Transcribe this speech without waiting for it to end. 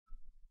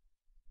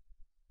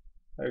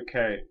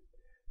Okay,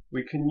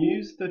 we can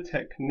use the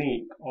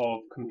technique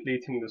of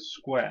completing the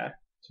square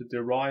to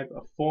derive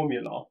a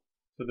formula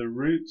for the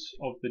roots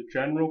of the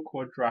general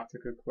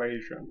quadratic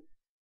equation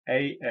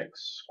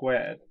ax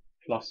squared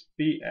plus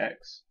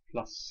bx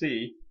plus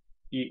c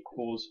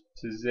equals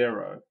to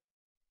 0.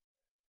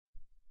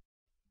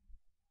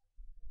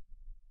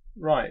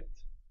 Right,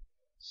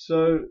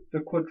 so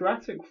the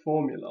quadratic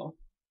formula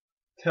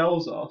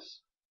tells us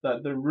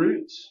that the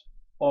roots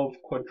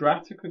of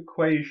quadratic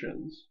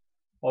equations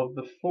of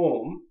the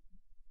form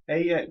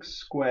ax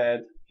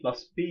squared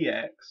plus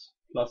bx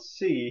plus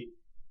c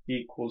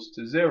equals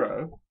to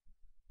 0,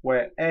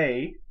 where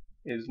a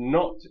is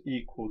not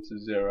equal to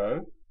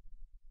 0,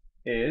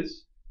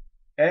 is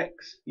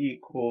x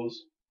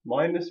equals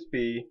minus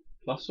b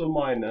plus or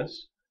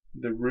minus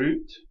the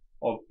root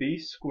of b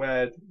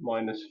squared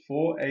minus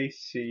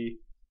 4ac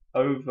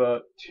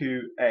over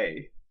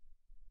 2a.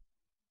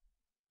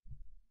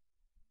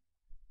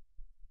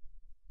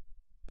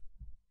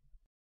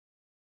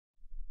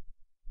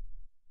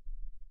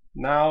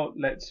 Now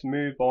let's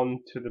move on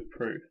to the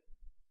proof.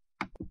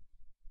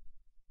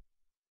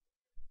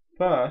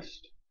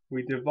 First,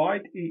 we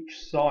divide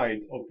each side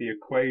of the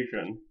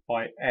equation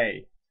by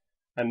a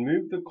and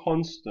move the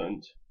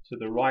constant to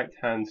the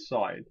right-hand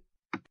side.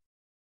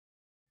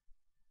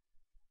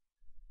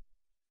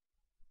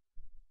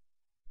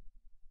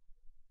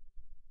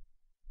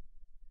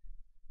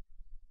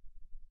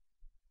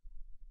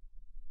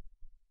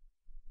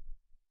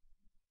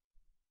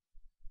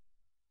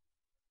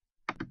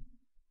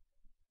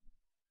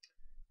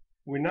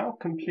 We now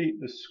complete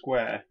the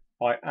square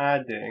by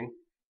adding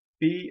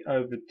b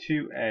over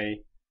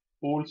 2a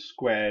all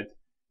squared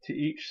to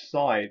each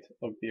side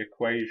of the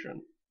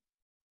equation.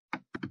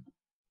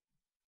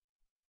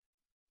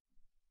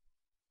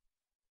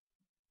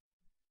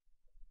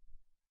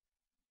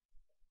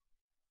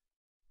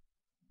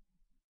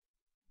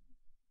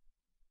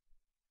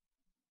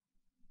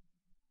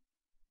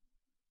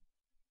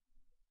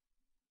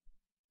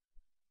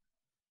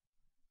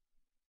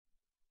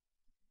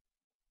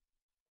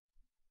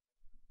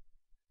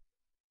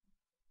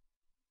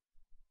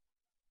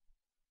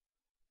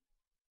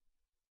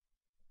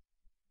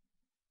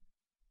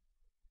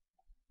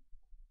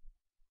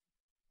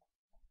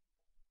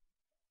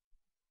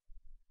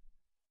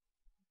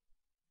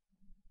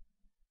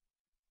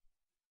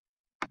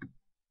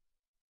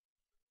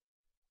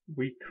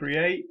 We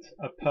create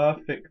a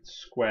perfect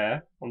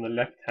square on the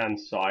left-hand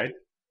side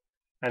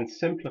and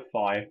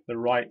simplify the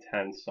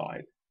right-hand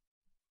side.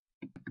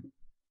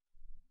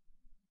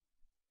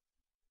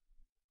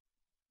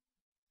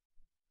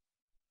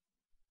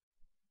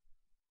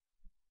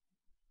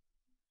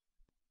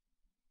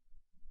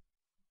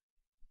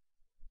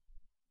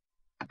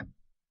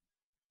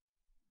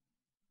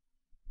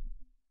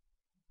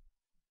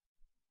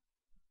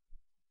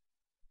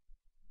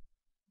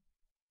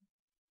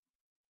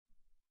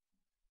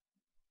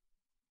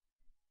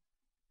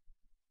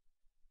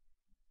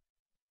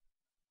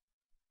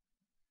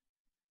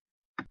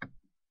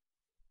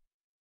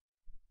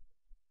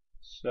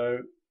 So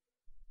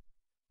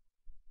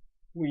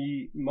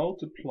we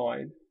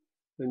multiplied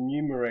the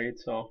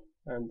numerator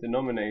and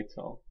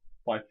denominator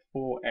by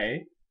 4a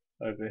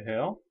over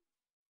here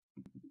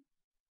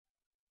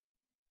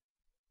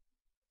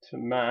to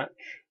match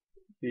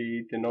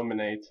the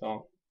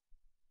denominator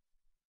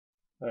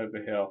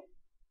over here.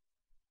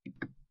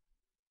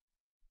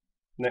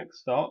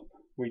 Next up,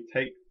 we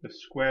take the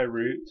square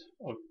root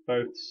of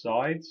both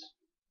sides .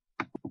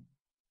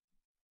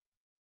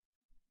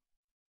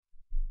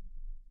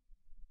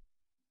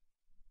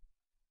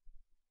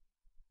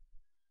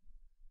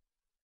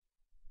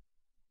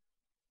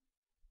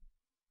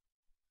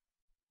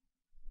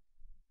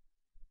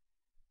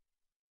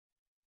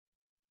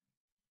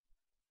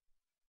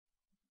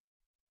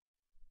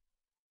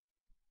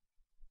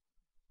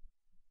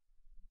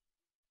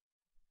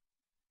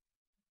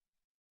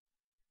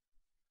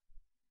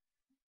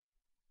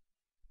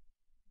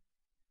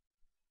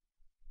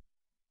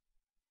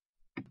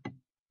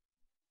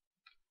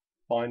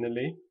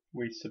 Finally,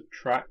 we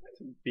subtract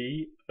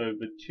b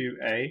over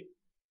 2a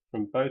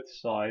from both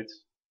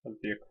sides of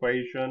the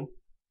equation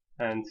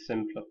and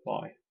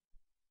simplify,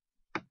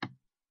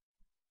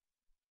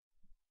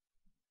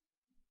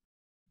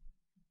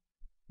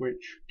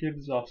 which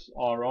gives us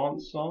our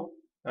answer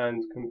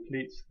and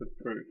completes the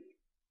proof.